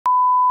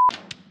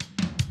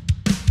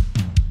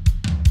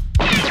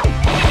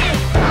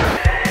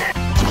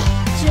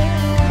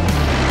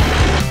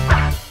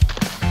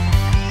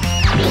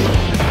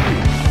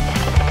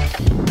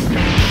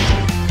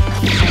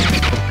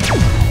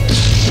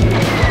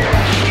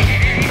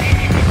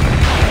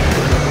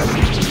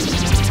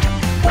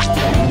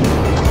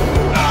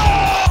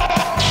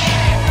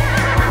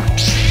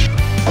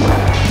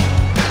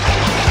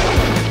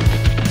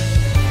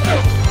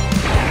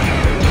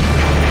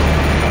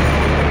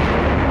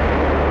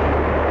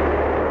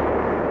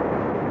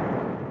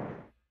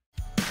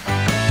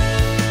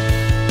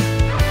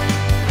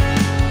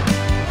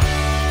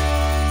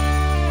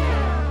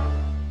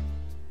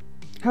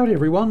Howdy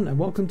everyone, and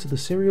welcome to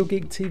the Real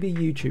Geek TV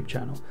YouTube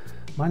channel.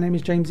 My name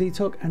is James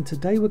Eatock, and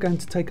today we're going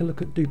to take a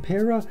look at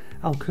Dupira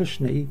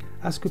al-Kushni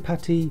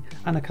Askupati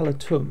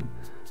Anakalatum.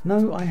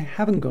 No, I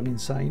haven't gone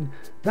insane.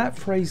 That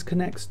phrase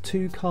connects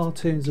two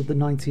cartoons of the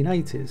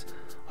 1980s.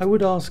 I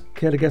would ask,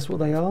 care to guess what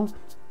they are?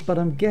 But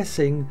I'm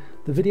guessing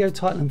the video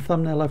title and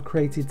thumbnail I've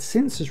created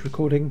since this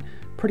recording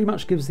pretty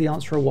much gives the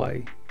answer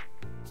away.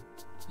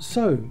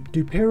 So,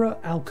 Dupira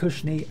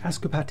al-Kushni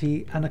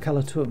Askupati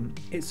Anakalatum.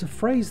 It's a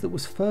phrase that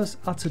was first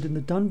uttered in the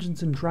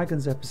Dungeons &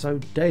 Dragons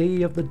episode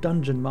Day of the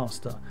Dungeon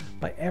Master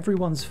by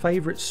everyone's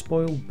favourite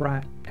spoiled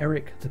brat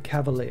Eric the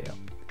Cavalier.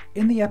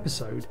 In the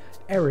episode,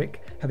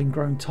 Eric, having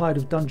grown tired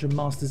of Dungeon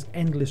Master's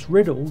endless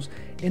riddles,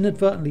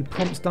 inadvertently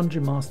prompts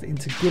Dungeon Master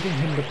into giving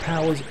him the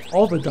powers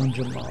of a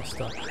Dungeon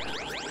Master.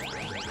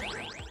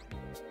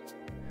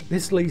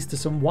 This leads to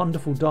some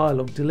wonderful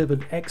dialogue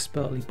delivered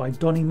expertly by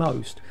Donny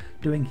Most,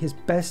 doing his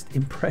best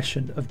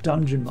impression of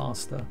Dungeon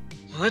Master.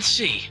 Let's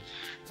see,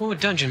 what would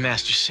Dungeon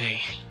Master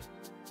say?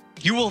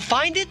 You will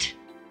find it,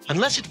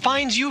 unless it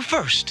finds you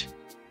first.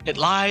 It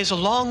lies a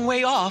long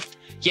way off,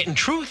 yet in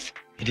truth,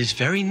 it is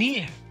very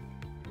near.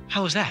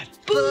 How is that?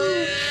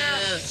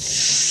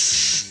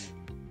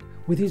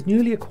 With his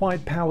newly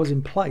acquired powers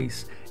in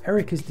place,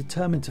 Eric is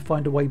determined to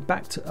find a way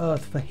back to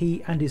Earth for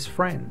he and his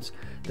friends.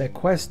 Their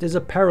quest is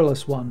a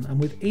perilous one, and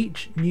with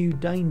each new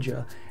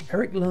danger,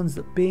 Eric learns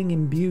that being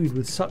imbued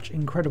with such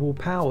incredible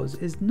powers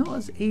is not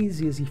as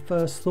easy as he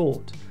first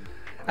thought.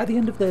 At the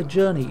end of their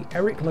journey,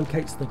 Eric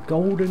locates the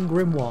Golden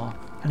Grimoire,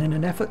 and in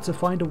an effort to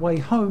find a way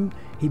home,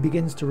 he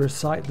begins to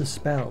recite the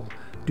spell,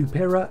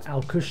 Dupira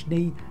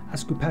al-Kushni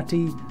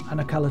Askupati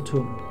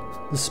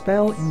Anakalatum. The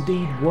spell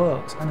indeed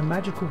works, and a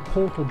magical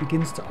portal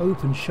begins to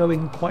open,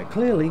 showing quite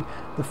clearly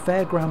the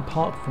fairground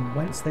park from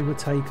whence they were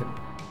taken.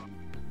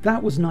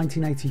 That was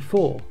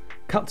 1984.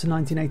 Cut to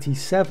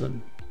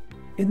 1987.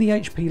 In the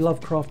H.P.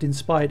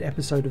 Lovecraft-inspired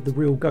episode of the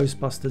Real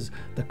Ghostbusters,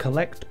 The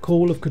Collect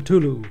Call of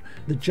Cthulhu,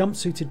 the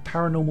jumpsuited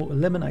paranormal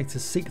eliminators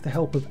seek the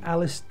help of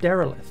Alice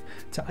Derelith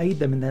to aid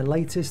them in their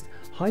latest,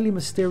 highly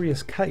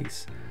mysterious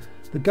case.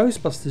 The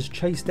Ghostbusters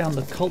chase down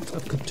the cult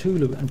of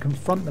Cthulhu and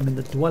confront them in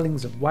the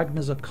dwellings of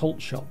Wagner's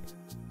occult shop.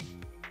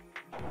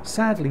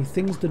 Sadly,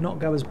 things do not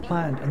go as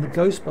planned, and the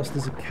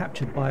Ghostbusters are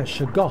captured by a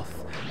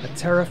Shoggoth, a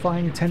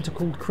terrifying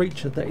tentacled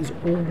creature that is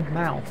all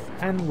mouth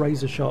and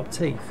razor-sharp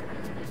teeth.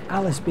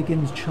 Alice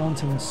begins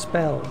chanting a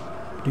spell,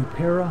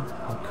 Dupira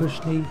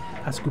al-Kushni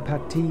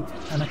Askupati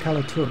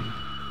Anakalatum.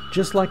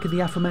 Just like in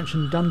the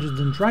aforementioned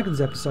Dungeons & Dragons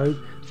episode,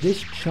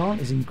 this chant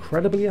is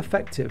incredibly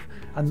effective,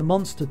 and the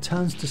monster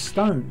turns to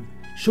stone,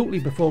 shortly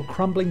before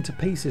crumbling to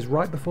pieces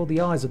right before the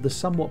eyes of the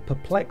somewhat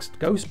perplexed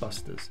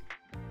Ghostbusters.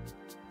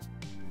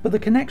 But the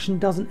connection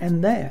doesn't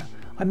end there.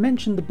 I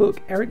mentioned the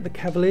book Eric the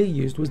Cavalier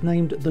used was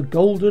named The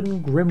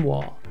Golden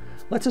Grimoire.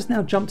 Let us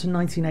now jump to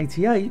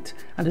 1988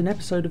 and an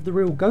episode of the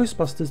Real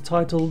Ghostbusters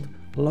titled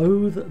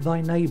Loathe Thy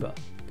Neighbour.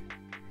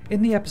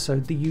 In the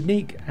episode, the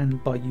unique,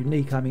 and by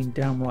unique I mean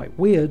downright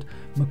weird,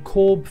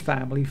 McCorb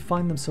family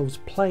find themselves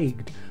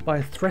plagued by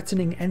a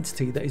threatening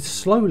entity that is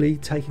slowly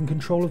taking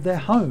control of their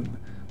home.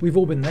 We've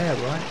all been there,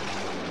 right?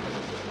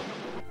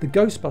 The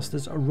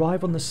Ghostbusters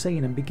arrive on the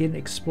scene and begin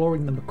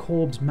exploring the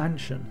McCorb's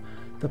mansion.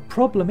 The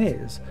problem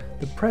is,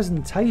 the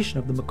presentation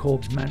of the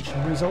McCorb's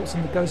mansion results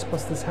in the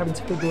Ghostbusters having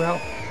to figure out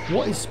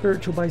what is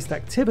spiritual-based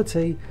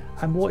activity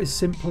and what is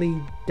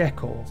simply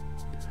decor.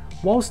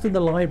 Whilst in the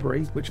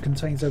library, which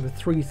contains over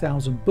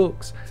 3,000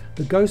 books,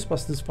 the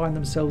Ghostbusters find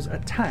themselves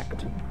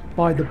attacked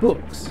by the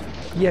books.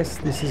 Yes,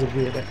 this is a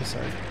weird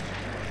episode.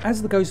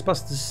 As the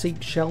Ghostbusters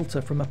seek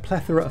shelter from a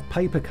plethora of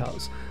paper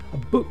cuts, a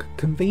book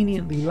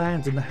conveniently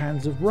lands in the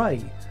hands of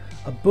Ray,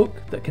 a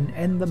book that can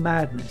end the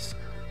madness,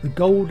 the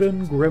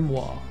Golden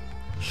Grimoire.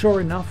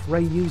 Sure enough,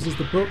 Ray uses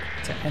the book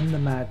to end the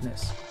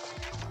madness.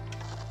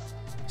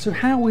 So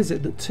how is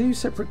it that two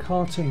separate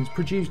cartoons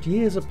produced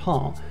years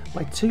apart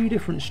by two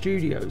different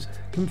studios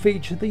can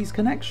feature these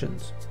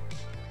connections?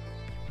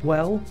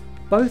 Well,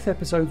 both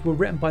episodes were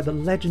written by the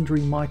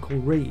legendary Michael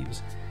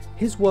Reeves.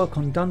 His work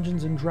on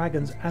Dungeons &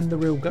 Dragons and the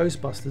Real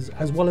Ghostbusters,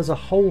 as well as a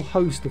whole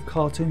host of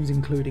cartoons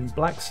including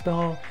Black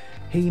Star,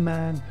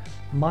 He-Man,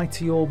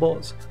 Mighty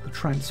Orbots, The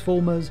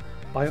Transformers,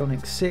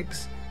 Bionic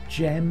 6,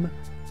 Gem,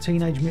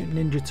 Teenage Mutant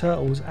Ninja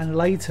Turtles, and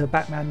later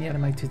Batman the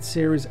Animated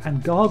Series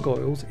and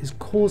Gargoyles is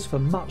cause for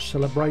much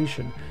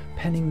celebration,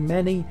 penning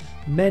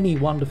many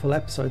wonderful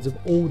episodes of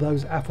all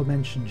those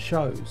aforementioned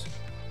shows.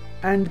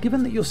 And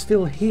given that you're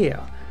still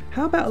here,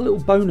 how about a little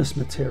bonus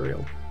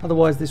material?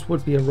 Otherwise this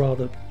would be a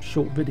rather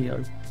short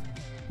video.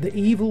 The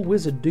evil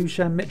wizard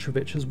Dusan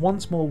Mitrovich has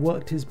once more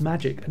worked his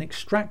magic and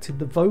extracted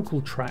the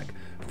vocal track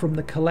from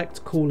the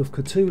Collect Call of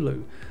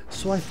Cthulhu,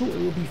 so I thought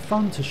it would be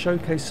fun to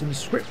showcase some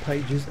script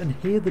pages and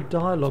hear the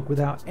dialogue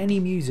without any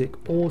music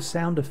or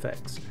sound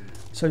effects.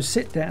 So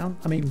sit down,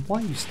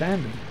 why are you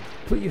standing?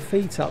 Put your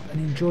feet up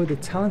and enjoy the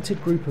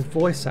talented group of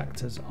voice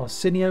actors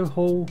Arsenio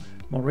Hall,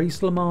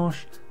 Maurice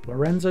LaMarche,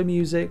 Lorenzo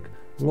Music,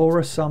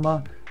 Laura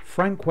Summer,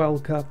 Frank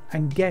Welker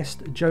and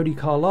guest Jodie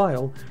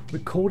Carlisle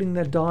recording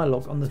their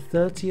dialogue on the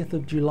 30th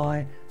of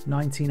July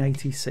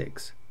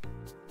 1986.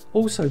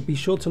 Also, be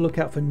sure to look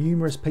out for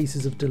numerous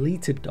pieces of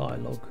deleted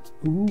dialogue.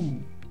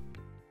 Ooh.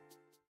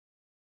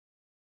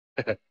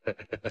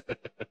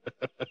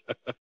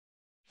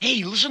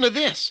 Hey, listen to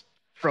this.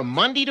 From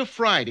Monday to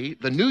Friday,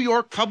 the New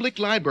York Public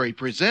Library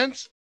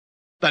presents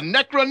the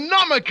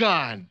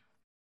Necronomicon.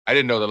 I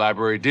didn't know the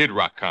library did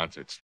rock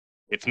concerts.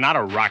 It's not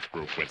a rock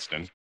group,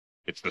 Winston.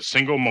 It's the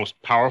single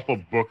most powerful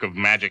book of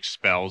magic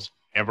spells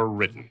ever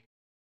written.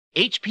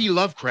 H.P.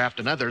 Lovecraft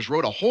and others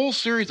wrote a whole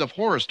series of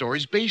horror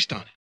stories based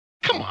on it.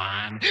 Come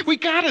on, we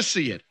gotta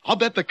see it. I'll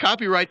bet the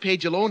copyright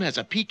page alone has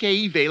a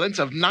PKE valence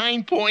of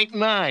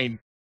 9.9.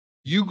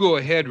 You go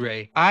ahead,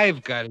 Ray.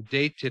 I've got a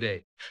date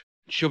today.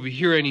 She'll be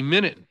here any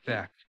minute, in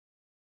fact.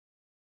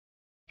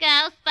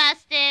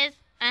 Ghostbusters.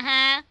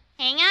 Uh-huh.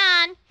 Hang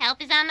on.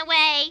 Help is on the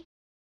way.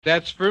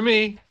 That's for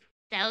me.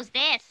 So's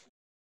this.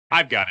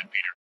 I've got it,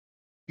 Peter.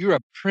 You're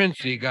a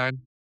prince, Egon.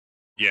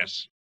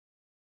 Yes.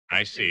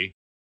 I see.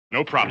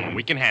 No problem.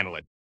 We can handle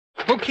it.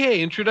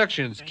 Okay,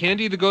 introductions.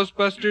 Candy the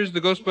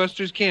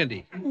Ghostbusters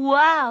Candy.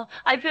 Wow,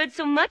 I've heard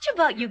so much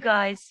about you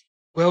guys.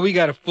 Well, we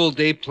got a full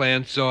day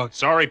planned, so...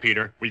 Sorry,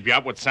 Peter. We've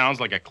got what sounds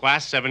like a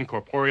Class 7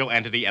 corporeal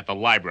entity at the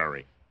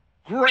library.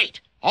 Great.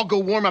 I'll go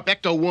warm up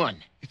Ecto-1.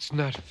 It's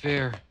not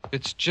fair.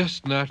 It's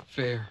just not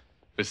fair.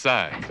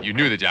 Besides, you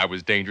knew the job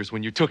was dangerous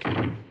when you took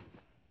it.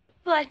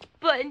 But...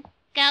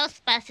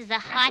 Ghostbusters are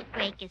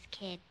heartbreakers,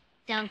 kid.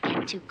 Don't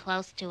get too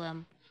close to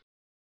him.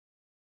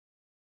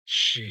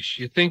 Sheesh,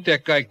 you think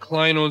that guy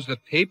Klein owns the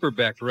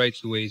paperback rights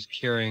the way he's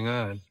carrying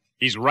on.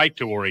 He's right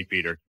to worry,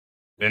 Peter.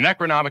 The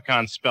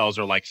Necronomicon spells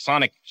are like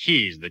sonic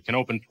keys that can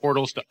open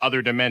portals to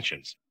other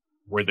dimensions,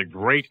 where the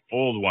great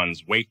old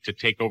ones wait to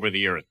take over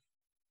the earth.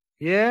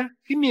 Yeah?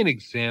 Give me an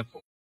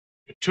example.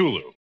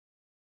 Cthulhu.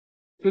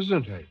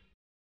 Gesundheit.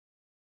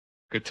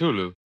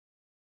 Cthulhu?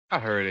 I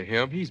heard of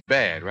him. He's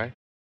bad, right?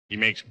 He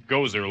makes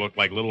Gozer look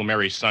like Little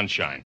Mary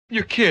Sunshine.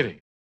 You're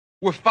kidding.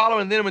 We're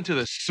following them into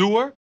the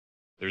sewer?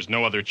 There's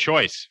no other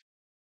choice.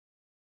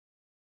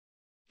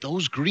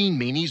 Those green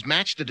meanies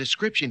match the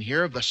description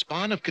here of the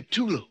spawn of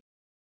Cthulhu.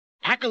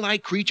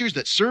 Acolyte creatures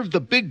that serve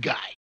the big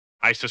guy.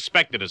 I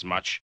suspected as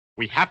much.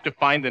 We have to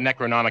find the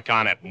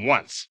Necronomicon at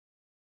once.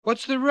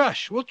 What's the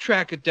rush? We'll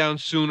track it down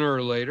sooner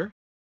or later.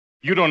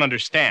 You don't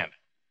understand.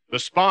 The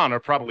Spawn are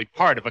probably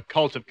part of a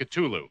cult of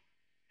Cthulhu,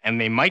 and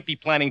they might be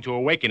planning to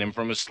awaken him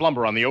from his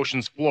slumber on the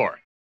ocean's floor.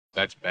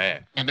 That's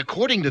bad. And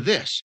according to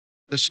this,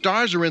 the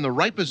stars are in the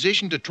right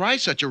position to try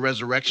such a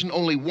resurrection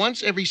only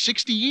once every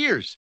 60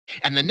 years.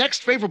 And the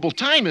next favorable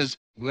time is...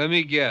 Let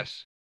me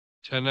guess.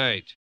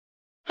 Tonight.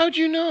 How'd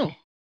you know?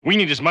 We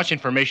need as much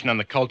information on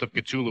the cult of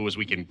Cthulhu as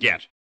we can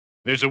get.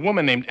 There's a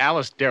woman named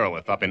Alice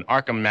Derelith up in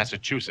Arkham,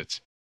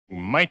 Massachusetts, who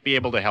might be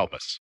able to help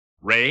us.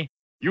 Ray,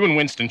 you and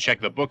Winston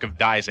check the Book of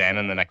Dizan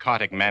and the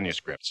Narcotic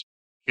manuscripts.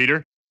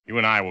 Peter, you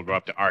and I will go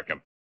up to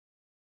Arkham.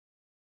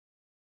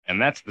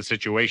 And that's the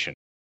situation.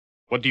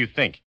 What do you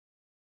think?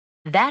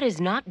 that is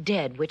not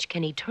dead which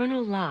can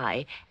eternal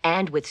lie,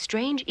 and with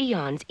strange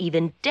eons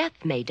even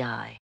death may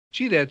die.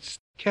 Gee, that's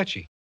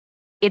catchy.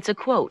 It's a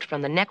quote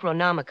from the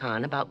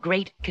Necronomicon about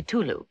great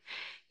Cthulhu.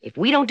 If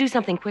we don't do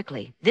something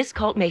quickly, this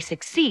cult may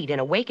succeed in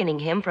awakening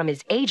him from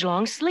his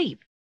age-long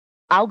sleep.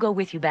 I'll go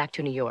with you back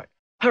to New York.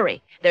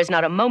 Hurry, there's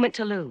not a moment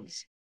to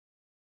lose.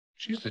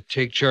 She's a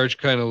take-charge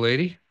kind of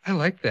lady. I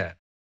like that.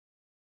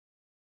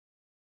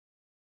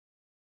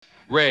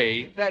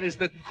 Ray, that is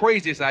the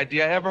craziest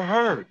idea I ever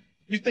heard.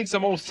 You think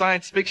some old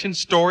science fiction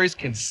stories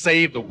can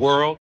save the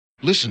world?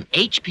 Listen,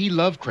 H.P.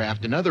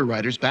 Lovecraft and other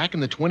writers back in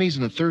the 20s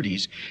and the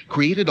 30s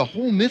created a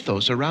whole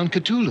mythos around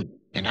Cthulhu.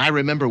 And I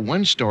remember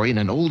one story in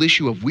an old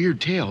issue of Weird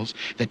Tales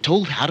that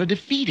told how to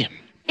defeat him.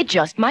 It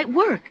just might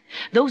work.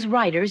 Those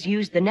writers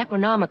used the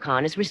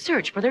Necronomicon as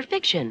research for their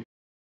fiction.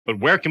 But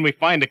where can we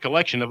find a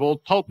collection of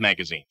old pulp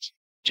magazines?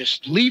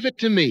 Just leave it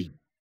to me.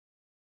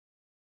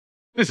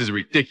 This is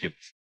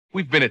ridiculous.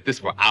 We've been at this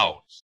for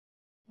hours.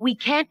 We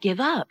can't give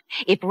up.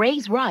 If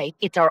Ray's right,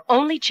 it's our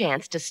only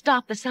chance to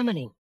stop the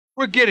summoning.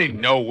 We're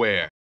getting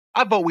nowhere.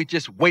 I vote we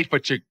just wait for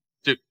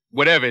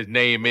whatever his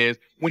name is.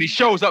 When he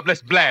shows up,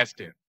 let's blast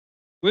him.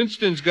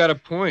 Winston's got a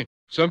point.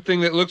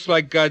 Something that looks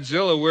like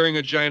Godzilla wearing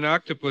a giant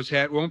octopus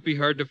hat won't be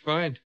hard to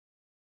find.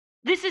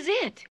 This is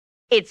it.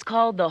 It's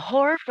called The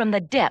Horror from the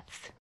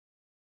Depths.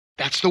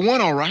 That's the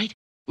one, all right.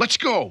 Let's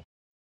go.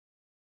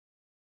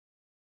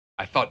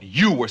 I thought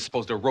you were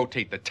supposed to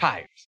rotate the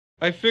tires.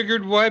 I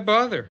figured why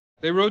bother?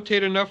 They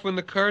rotate enough when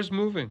the car's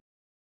moving.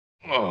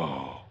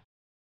 Oh.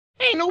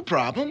 Hey, no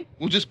problem.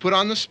 We'll just put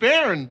on the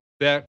spare and...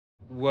 That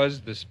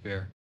was the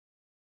spare.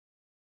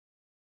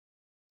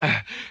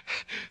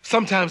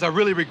 Sometimes I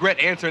really regret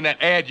answering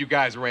that ad you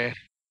guys ran.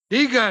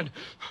 Egon,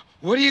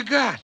 what do you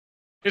got?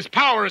 His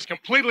power is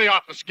completely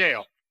off the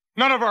scale.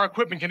 None of our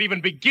equipment can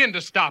even begin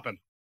to stop him.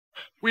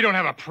 We don't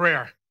have a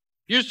prayer.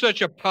 You're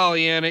such a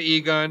Pollyanna,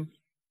 Egon.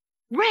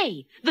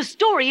 Ray, the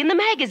story in the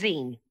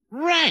magazine.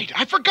 Right,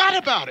 I forgot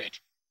about it.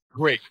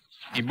 Great.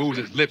 He moves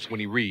his lips when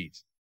he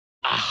reads.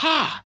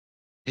 Aha!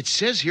 It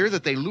says here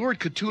that they lured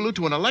Cthulhu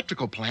to an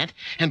electrical plant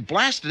and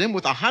blasted him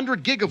with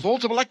 100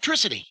 gigavolts of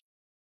electricity.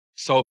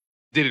 So,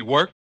 did it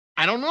work?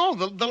 I don't know.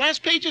 The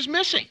last page is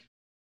missing.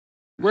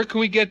 Where can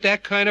we get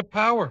that kind of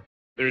power?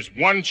 There's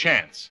one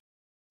chance.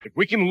 If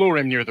we can lure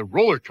him near the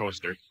roller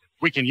coaster,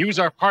 we can use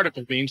our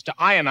particle beams to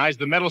ionize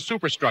the metal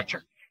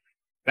superstructure.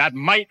 That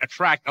might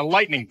attract a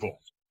lightning bolt.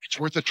 It's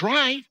worth a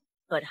try.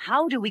 But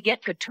how do we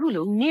get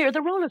Cthulhu near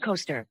the roller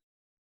coaster?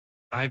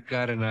 I've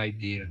got an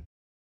idea.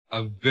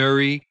 A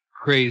very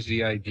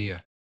crazy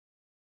idea.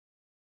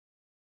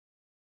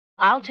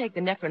 I'll take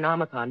the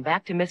Necronomicon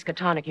back to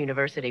Miskatonic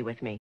University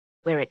with me,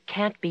 where it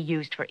can't be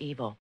used for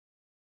evil.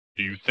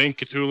 Do you think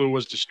Cthulhu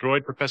was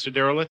destroyed, Professor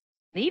Derelith?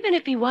 Even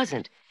if he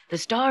wasn't, the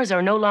stars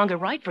are no longer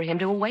right for him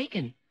to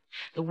awaken.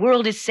 The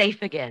world is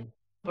safe again,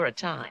 for a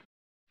time.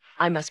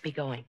 I must be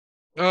going.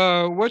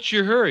 What's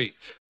your hurry?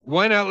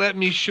 Why not let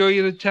me show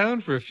you the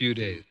town for a few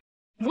days?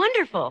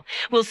 Wonderful.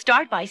 We'll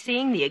start by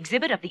seeing the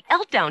exhibit of the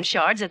Elkdown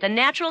shards at the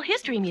Natural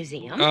History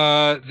Museum.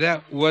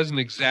 That wasn't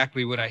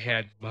exactly what I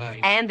had in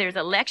mind. And there's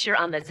a lecture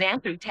on the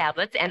Xanthru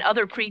tablets and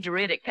other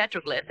pre-Druidic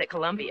petroglyphs at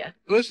Columbia.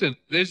 Listen,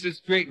 there's this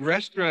great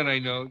restaurant I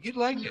know. You'd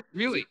like it,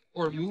 really.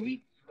 Or a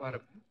movie.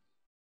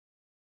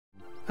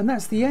 And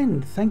that's the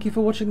end. Thank you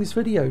for watching this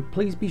video.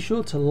 Please be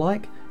sure to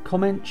like,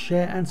 comment,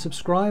 share and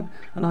subscribe,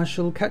 and I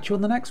shall catch you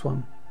on the next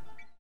one.